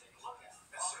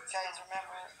 Guys,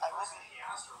 remember, I will be.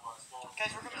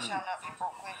 Guys, we're gonna be shouting out people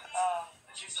real quick.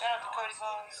 Shout out to Cody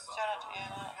Bones. Shout out to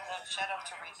Anna. Shout out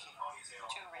to Ricky. Both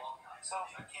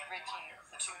Ricky,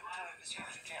 the two of his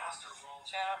YouTube channels.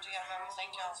 Shout out to y'all guys.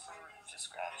 Thank y'all for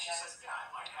subscribing, guys.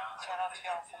 Shout out to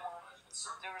y'all for.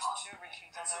 There was 2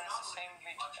 Rickies. I know it's the same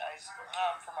Ricky, guys.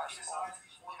 From our school.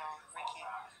 You know, Ricky.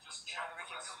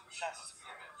 Ricky was that's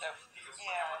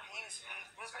yeah, he's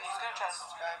gonna try to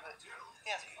subscribe, but he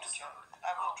has a YouTube channel.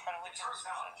 I will try to link him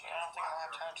soon. I don't think I'll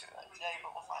have time to today,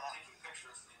 but we'll find out.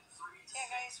 Yeah,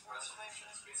 guys, we're just waiting for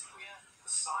this video.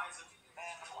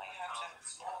 And I might have to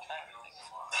try everything.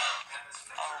 I'll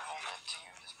hold it to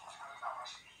you this point.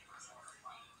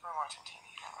 We're watching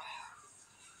TV.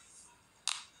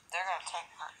 They're gonna take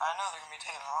her. I know they're gonna be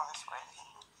taking the longest way.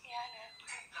 Yeah, I know.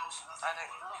 I do.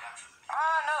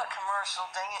 Another commercial,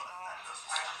 dang it.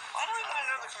 Why do we get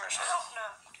another commercial? I don't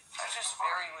know. That's just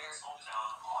very weird.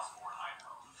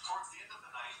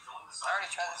 I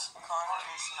already tried this recliner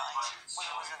Tuesday night when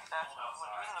it was in the bathroom. When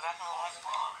it was in the bathroom, I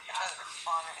tried the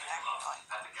recliner and acted like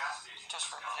just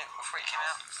for a minute before it came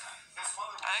out.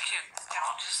 I actually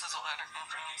got just as a letter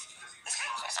conference. This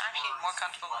guy is actually more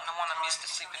comfortable than the one I'm used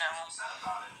to sleeping at home.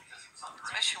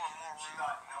 Especially with more room.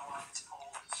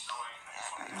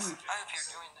 Yeah, guys. I hope you're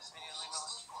enjoying this video. Leave a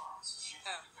like.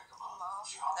 Who?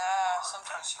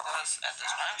 Sometimes she does. At this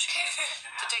time, she goes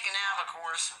to take a nap, of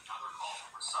course.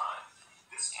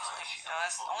 Usually she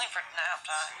does. Only for nap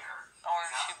time. Or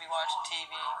she'd be watching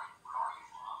TV.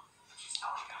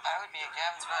 I would be at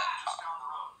Gavin's, but...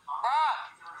 Bruh!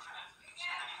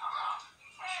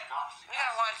 We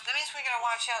gotta watch... That means we gotta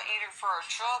watch out either for a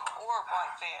truck or a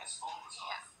black van.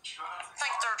 Yeah. I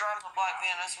think they're driving a black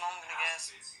van. That's what I'm gonna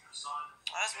guess.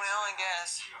 That's my only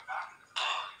guess.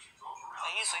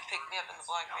 They usually pick me up in the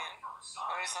black van.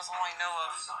 Or at least that's all I know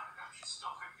of. So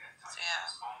yeah.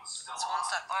 So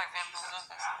once that black van pulls up,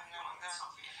 that's when we're gonna go.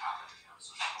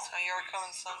 So you're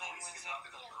coming Sunday and Wednesday?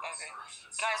 Okay.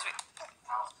 Guys,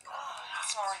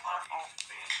 sorry, my fault.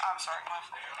 I'm sorry, my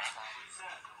fault.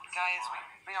 Guys,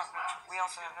 we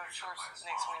also have no shorts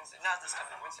next Wednesday. Not this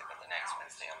coming Wednesday, but the next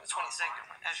Wednesday on the 22nd.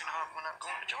 As you know, when I'm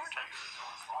going to Georgia.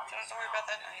 So I don't have to worry about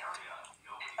that night. I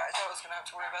thought I was going to have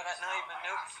to worry about that night, but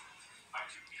nope.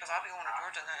 Because I'll be going to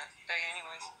Georgia that day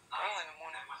anyways. Early in the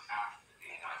morning.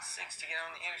 Even at 6 to get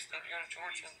on the interstate to go to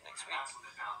Georgia next week.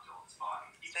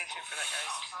 Stay tuned for that,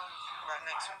 guys. Right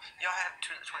next week. Y'all have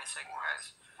to the 22nd,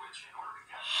 guys. Here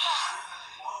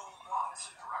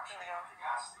we go.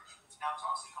 Now,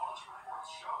 toxicology reports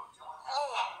show Dylan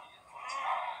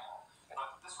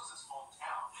but this was his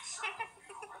hometown.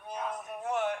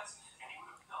 What? And he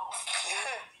would have known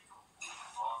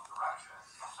wrong direction.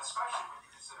 Especially when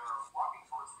you consider walking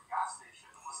towards the gas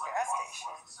station was like gas walking station?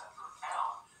 towards the center of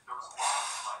town. There was a lot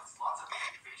of lights, lots of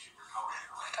indication you're going in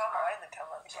the right Tell me, I didn't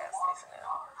tell about the gas station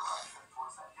now. direction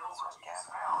towards that hill where he was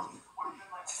found would have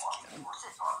been like walking towards the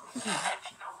darkness.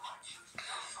 No lights.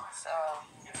 So,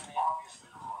 It's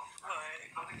obviously the wrong direction. what?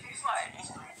 But the case is What?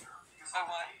 stranger because Oh,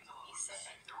 what? He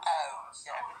said. Oh,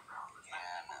 yeah.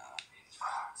 Yeah, no.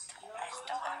 I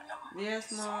still don't know.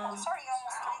 Yes, Mom. It's already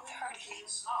almost 3:30.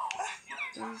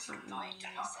 Do something.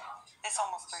 It's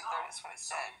almost 3:30, that's what it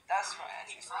said. That's what I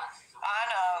actually said. I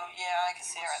know, yeah, I can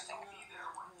see it right there.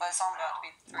 But it's only about to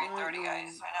be 3:30,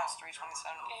 guys. Right now it's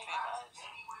 3:27.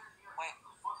 Wait.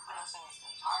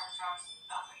 Tire tracks,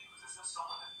 nothing. It was as if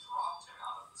someone had dropped him out.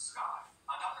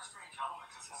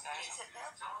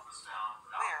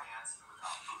 Where?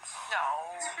 No,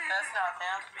 that's not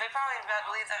them. They probably about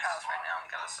to leave the house right now, I'm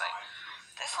gonna say.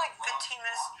 There's like 15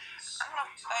 minutes. I'm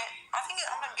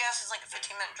gonna guess it's like a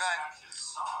 15-minute drive.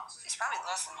 It's probably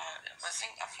less than that. I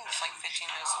think it's like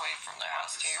 15 minutes away from their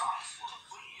house too.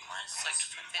 Mine's like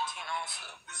 15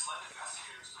 also. Because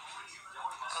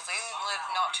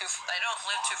they don't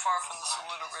live too far from the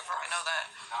Saluda River. I know that.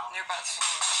 Nearby the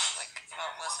Saluda River, like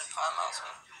about less than 5 miles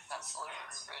away. That's the Saluda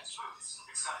River Bridge.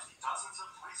 Except dozens of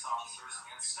police officers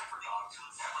and sniffer dogs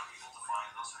were never able to find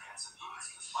those rancid boots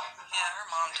despite the Yeah, her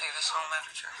mom took us home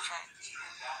after church, right? Hey,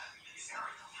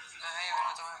 we're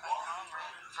not talking about home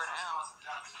for now.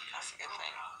 That's a good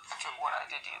thing. After what I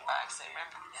did to you by accident,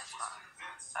 remember? That's fine.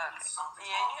 Okay.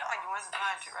 Yeah, you know like it wasn't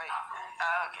time to, right?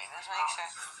 Okay, that's what you said.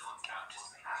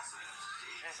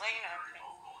 Just let you know.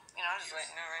 You know, just letting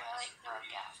you know, right? Well, no,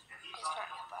 yeah. It's not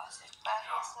your boss. But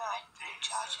it's not in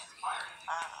charge of you. Yeah.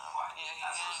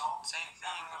 Same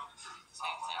thing.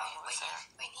 Same thing.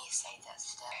 When you say that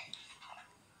stuff.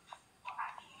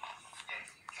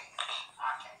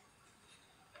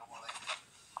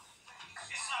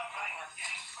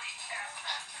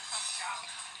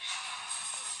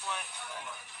 What?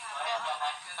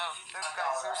 Oh,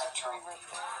 there's a tree right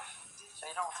there. So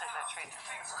you don't take that tree down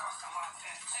there.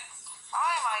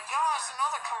 Oh my gosh,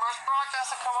 another commercial. Brock, that's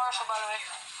a commercial, by the way.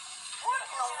 What?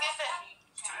 Don't give it.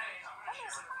 What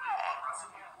is that?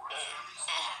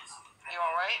 You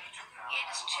alright? Yeah,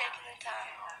 just checking the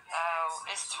time. Oh,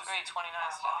 it's 3:29 still. It's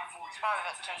probably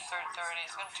about 30.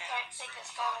 It's gonna I don't think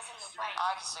this guy was in the way.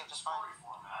 I can see just fine.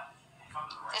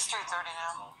 It's 3:30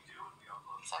 now.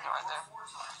 It says it right there.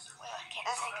 Well, I can't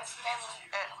think of family in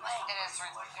the way. It is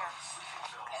 3:30. Here.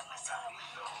 That was in the way.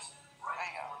 There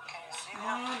you go. Can you see that?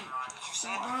 Mom, Did you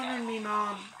see stop it? bothering me,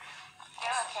 Mom.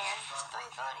 Yeah, I can. It's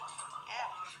 3:30. Yeah.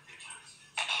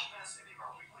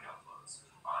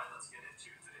 Alright, let's get into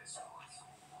today's sports.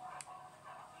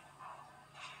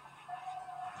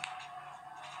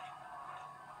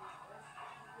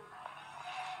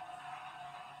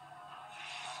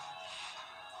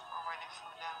 We're waiting for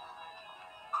them.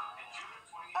 In June of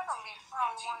 2018, They're gonna be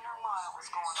probably wondering why what's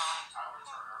going on. Tyler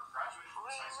Turner graduated from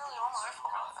high Really, school all my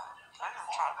fault. They're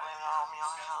gonna try to blame it on me. I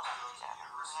know. Yeah.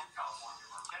 University of California,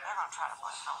 They're Marquette. gonna try to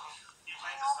blame it on me. He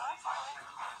planned to All study my fault.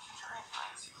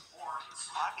 because he was born with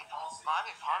Might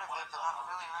be part of it, but not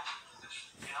really, right?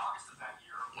 In August of that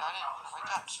year, Yeah, we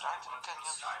got distracted. We couldn't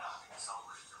get. skydiving to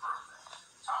celebrate their birthday.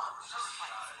 Tyler was nervous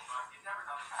about it, but he'd never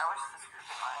done it I wish this could be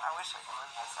mine. I wish I could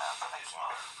live this out, but I can't. I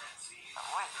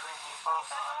would bring you both.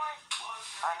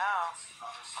 I know.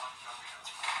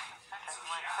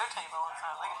 They're taking all the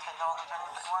time. They can take all the time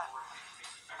they want.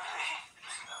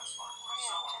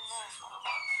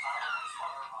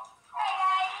 Hey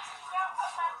guys, don't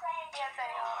put my plane. Yeah,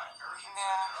 they are.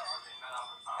 Yeah.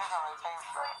 They're gonna really take them.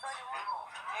 3:31.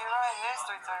 You're right. It is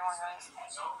 3:31, guys.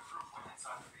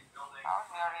 I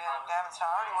was already at Gavin's house. I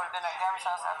already would have been at Gavin's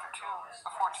house after 2,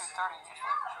 before 2:30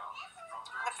 usually.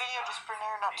 The video just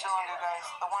premiered not too long ago, guys.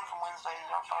 The one from Wednesday,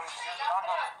 I'll go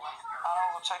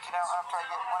check it out after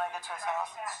when I get to his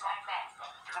house.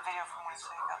 The video from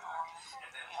Wednesday got the longest. You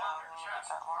know,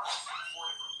 that long. We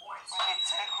need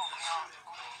tackle, you know.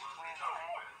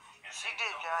 She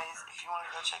did, guys. If you want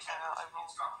to go check that out, I will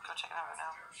go check it out right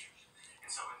now. And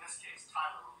so in this case,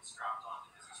 Tyler will be strapped on to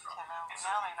his instructor. Yeah,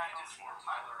 now they're not going to see her.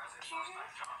 Tyler as a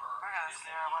first-time jumper. We're going to see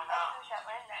her right now. Who's that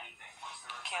window? You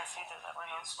can't see through that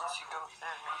window unless you go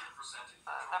there. 100%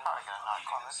 They're probably going to knock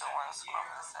on the door. That's what I'm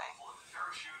going to say. of the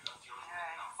parachute, of dealing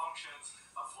with malfunctions,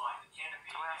 of flying the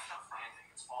canopy, and of landing.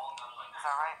 It's all done by Is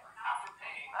that right? After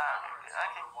paying,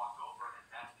 Okay. walked over and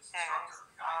met his Yeah, guys. instructor,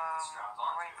 the guy who was strapped on.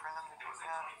 We're waiting for them to It do was a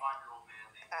that. 25-year-old man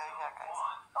named Yeah, guys.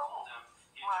 Juan who told him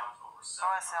he What? jumped over Oh,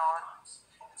 I 7 saw it. times.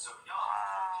 And so young,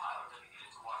 Tyler didn't need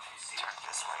to watch his Turn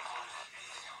this way.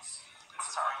 anything else.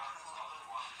 Sorry.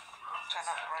 Turn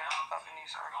up the ramp up and you,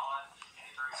 sorry. On in a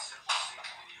very simple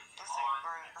safety video came Looks like on.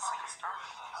 a start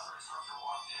with Tyler us. instructor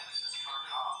walked in and just turned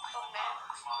it off. Oh, man.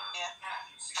 Tyler's mother, Yeah.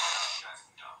 you see how you guys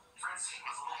can jump. Francine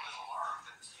was a little bit alarmed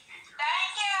at this behavior.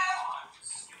 Thank you. Juan was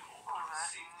skillful with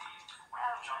safety when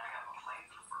jumping out of a plane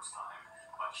for the first time,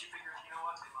 but she figured, you know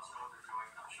what, they must know what they're doing.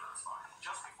 I'm sure it's fine.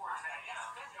 Just before 10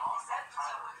 a.m., John saw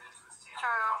Tyler get into his tandem.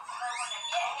 True.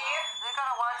 Get here. You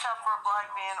gotta watch out for a black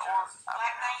van or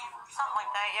something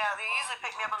like that. Yeah, they usually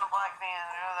pick me up in a black van.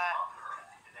 You know that.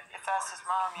 If that's his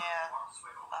mom, yeah.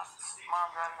 Mom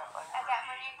driving that black I van. got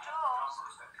my new jewels.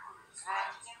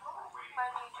 Good. My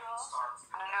new jewels.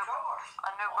 A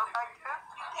new book back there?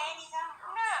 Panties on?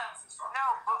 No. No,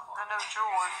 the no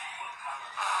chores.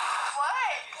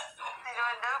 What? You're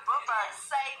doing no book bags.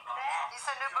 Say that. You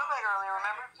said no book bag earlier,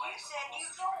 remember? You said you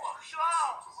drawers.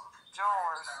 Drawers.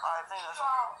 Chores. I think that's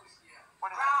Drawers.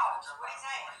 what is it? Drawers. What is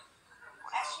that?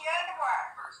 That's your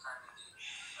underwear.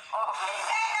 Oh, Is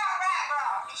that not right,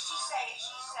 bro? Did she say it?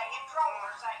 She's saying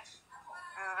drawers. Like,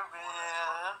 little bit.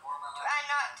 try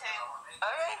not to.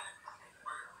 Okay.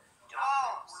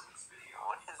 Drawers.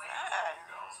 What is that?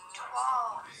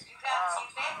 Drawers. You got a new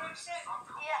bedroom set?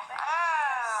 Yeah.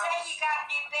 Oh. Say you got a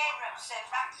new bedroom set,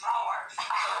 not drawers.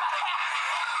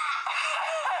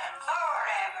 Lord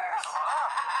ever.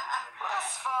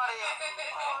 That's funny.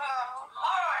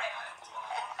 Lord ever.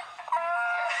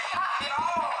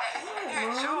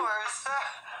 Chores. I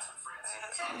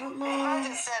Mom,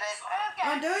 just said it.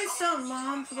 I'm doing something,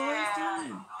 Mom, for the last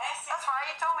time. That's right.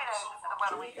 You told me that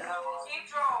about a week ago. New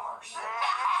drawers.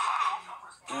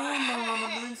 Oh, Mom,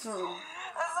 I'm doing something.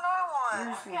 That's another one.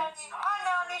 Here's one. I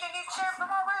now need a new chair for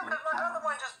my room because my other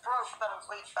one just broke about 2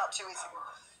 weeks ago.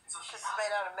 This is made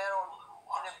out of metal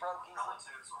and it broke easily.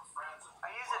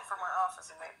 I use it for my office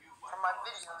and for my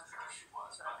videos that I do all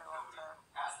the time.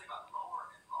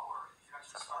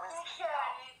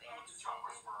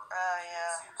 Yeah.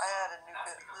 I had a new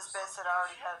bed. This bed set I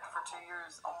already had for 2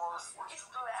 years almost. Oh, yeah.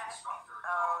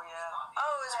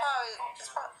 Oh,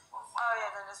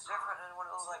 yeah, then it's different than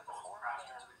what it was like before.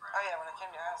 Oh, yeah, when I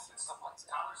came to house, it was a couple months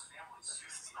ago. I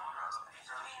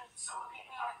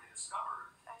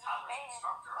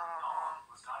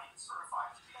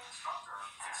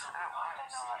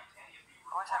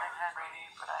wish I didn't have radio,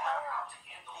 but I have.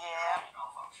 Yeah.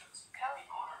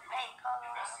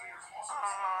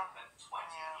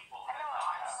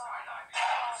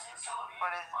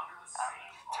 What is it?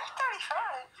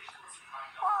 3:35.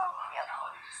 Wow. Yep.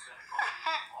 I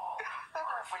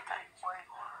think I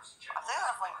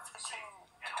have like 15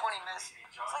 to 20 minutes.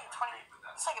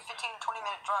 It's like a 15 to 20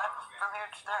 minute drive from here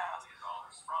to their house.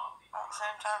 About the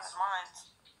same time as mine.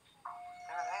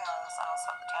 Maybe they have this house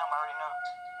up the town, but I already know.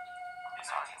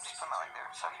 So I can just put my like there.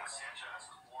 So I can.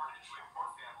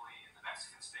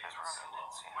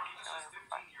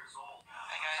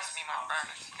 Hey guys, me and my brother.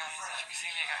 Guys, as you can see,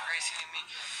 I got Gracie with me.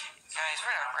 Guys,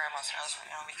 we're at our grandma's house right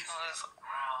now because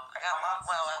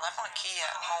I left my key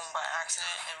at home by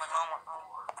accident and my mom went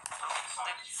home.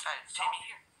 They decided to take me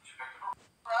here.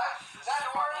 Right? Is that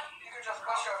door? You can just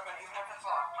push open even if it's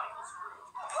locked. I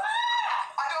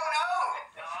don't know.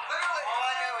 Literally, all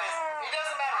I know is it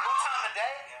doesn't matter what time of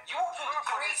day. You won't do it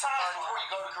 3 times before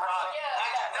you go to garage.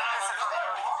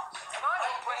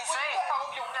 What he's saying?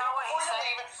 You know what he's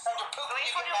saying?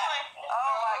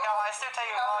 Oh my God! I still take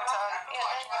you a long time.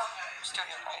 Still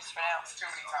your face for now. It's too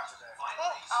many times a day.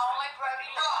 Only Brody.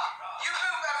 You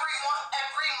poop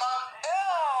every month.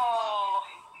 Ew!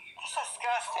 That's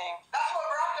disgusting. That's what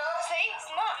Brock does. See, it's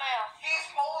not now. He's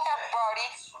old. Yeah, Brody.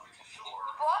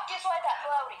 Walk just like that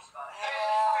Brody.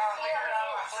 Yeah. They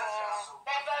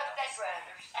brothers.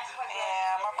 That's what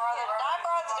Yeah, my brother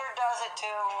does it too.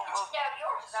 No,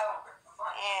 yours is over.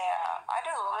 Yeah, I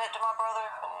do a little bit to my brother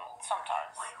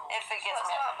sometimes. If it gets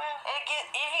me,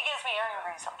 if he gets me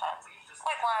angry sometimes.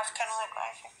 Like last, kind of like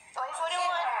last year. 341.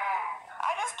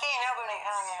 I just can't help it when he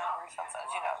kind of get angry sometimes,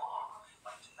 you know.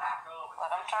 But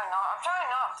I'm trying not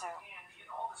to.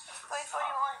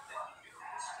 341.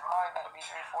 Probably about to be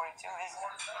 342, isn't it?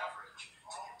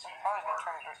 Probably gonna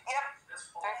turn it. Yep,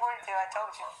 342. I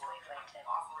told you.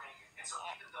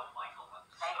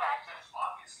 Hey, back.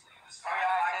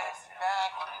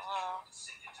 Back.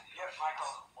 Yep,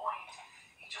 Michael.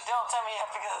 Don't tell me you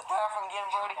have to go to the bathroom again,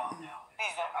 Brody.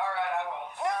 Please don't. All right, I will.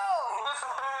 No!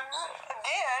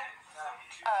 Again?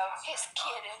 Oh. He's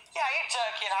kidding. Yeah, you're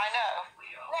joking, I know.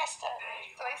 Next time.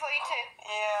 342.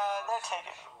 Yeah, they're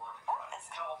taking it. I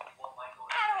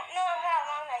don't know how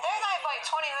long they They're like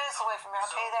 20 minutes away from me, I'll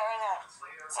tell you that right now.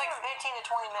 It's like 15 to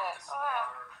 20 minutes.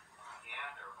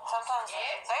 Sometimes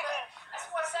Yeah, they do. that's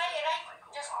what I say. It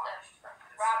ain't just right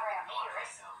around here.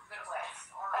 It's good west.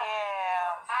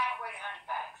 Yeah, Highway to Honey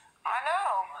Pack. I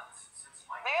know.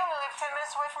 They only live 10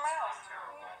 minutes away from my house.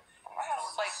 My house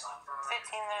is like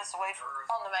 15 minutes away from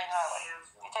on the main highway.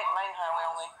 You take the main highway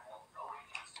only.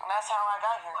 And that's how I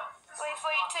got here.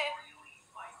 342.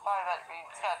 Probably about to be,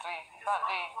 it's got to be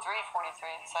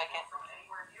 3:43 in a second.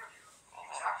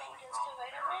 I think it's to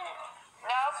wait a minute.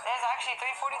 No, it's actually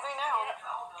 3:43 now.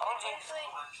 Told you.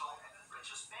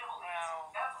 No.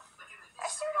 I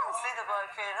still don't see the blood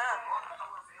kid, huh?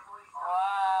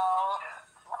 Wow.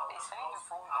 What are they saying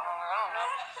for? I don't know.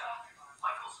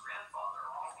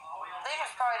 They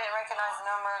just probably didn't recognize the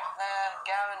number.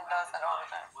 Gavin does that all the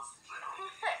time.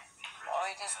 Oh,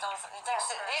 he just doesn't. He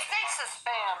thinks it's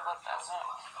spam, but that's not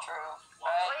true.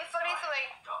 Right?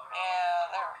 3:43.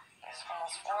 Yeah, it's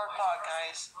almost 4 o'clock,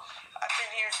 guys. I've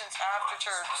been here since after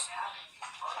church.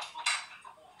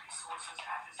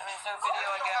 I mean, there's no video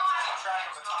I got. Track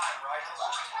of the time, right?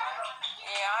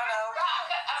 Yeah, I know.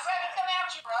 I'm ready to come out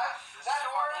you, bro. That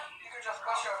door, you can just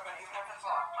push open even if it's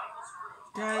locked.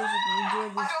 Guys, if you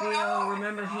enjoyed this video,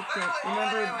 remember to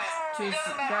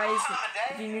guys,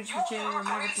 if you're new to the channel,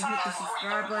 remember to hit the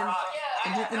subscribe button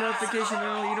and hit the notification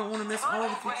bell. You don't want to miss all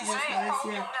the features, guys.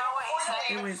 Yeah.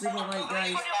 Anyways, leave a like,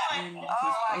 guys, and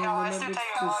remember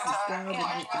to subscribe and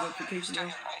hit the notification bell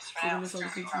so you don't miss all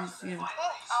the features. Yeah. You move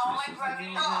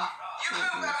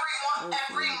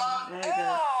every month. Alright,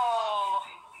 guys.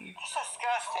 That's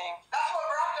disgusting. That's what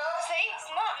Brock does. See, it's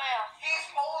not now.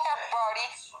 He's old. Yeah, Brody.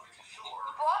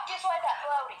 Walk this way, that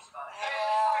floaty.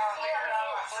 Yeah.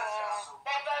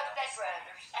 They both they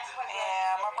brothers. That's what it is.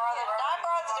 Yeah, my brother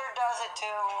does it too.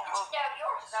 No,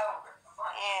 yours is over.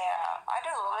 Yeah, I do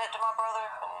a little bit to my brother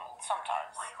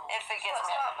sometimes. If he gets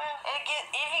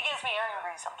me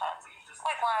angry sometimes.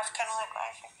 Like last, kind of like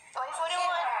last year. 3:41.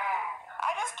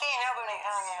 I just can't help it when I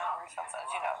get angry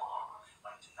sometimes, you know.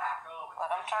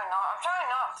 But I'm trying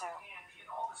not to.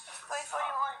 3:41.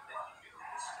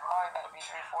 Probably about to be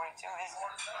 3:42, isn't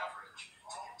it?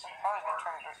 Probably gonna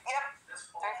turn it. Yep,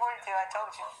 3:42. I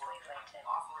told you.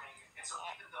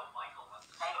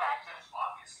 Hey, back to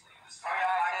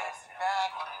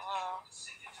Back.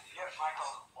 Yes,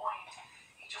 Michael.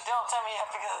 Don't tell me you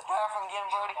have to go to the bathroom again,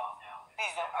 Brody.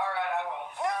 Please don't. Alright, I will.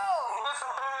 No!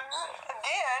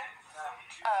 Again?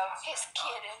 Oh, He's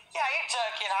kidding. yeah, you're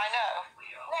joking. I know.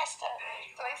 Next time.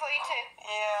 3:42.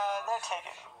 Yeah, they'll take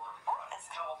it. I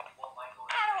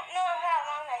don't know how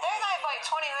long they They're like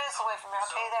 20 minutes away from me. I'll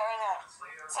tell you that right now.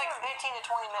 It's like 15 to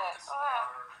 20 minutes. Wow.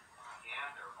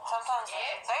 Sometimes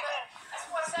Yeah, they've been. that's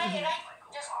what I say. It ain't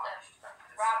just right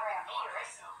around here.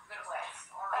 It's a good place.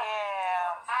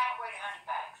 Yeah, I ain't waiting honey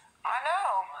back. I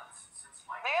know.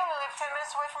 They only live 10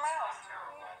 minutes away from my house.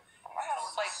 My house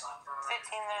is like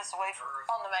 15 minutes away from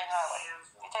on the main highway.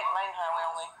 You take the main highway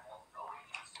only.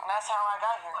 And that's how I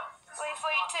got here.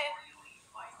 3:42.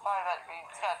 Probably about to be,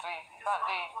 it's got to be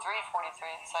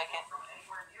 3:43 in a second.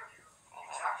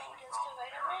 I think just to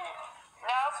wait a minute.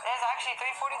 No, it's actually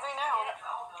 3:43 now.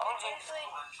 Told you. 3:43.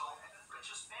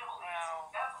 Wow.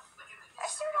 I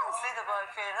still don't see the blood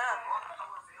kid, huh?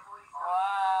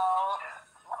 Wow.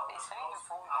 Might be saying it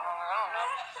for me. I don't know.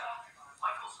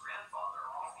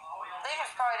 They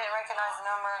just probably didn't recognize the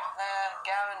number.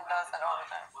 Gavin does that all the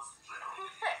time.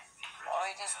 Oh,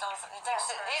 he just doesn't. He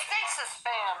thinks it's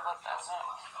spam, but that's not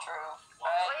true.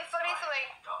 Right? 3:43.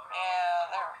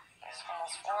 Yeah, it's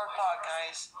almost 4 o'clock,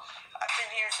 guys. I've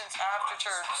been here since after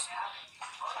church.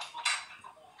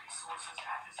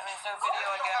 I mean, there's no video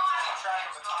I got. Track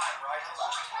of the time, right?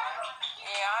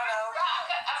 Yeah, I know.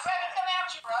 I'm ready to come out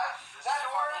you, bro. That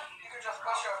door, you can just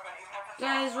push open even if it's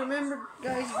Guys, remember,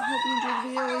 guys, if you hope you enjoyed the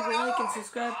video, leave a like and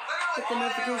subscribe. Hit the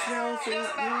notification bell so you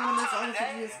don't want to miss all the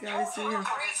videos, guys. So, yeah.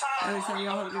 Every time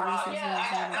y'all have a good rest of the day,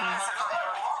 guys.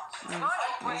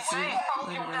 We'll see you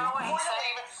later, guys.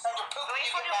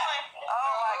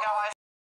 Oh my God.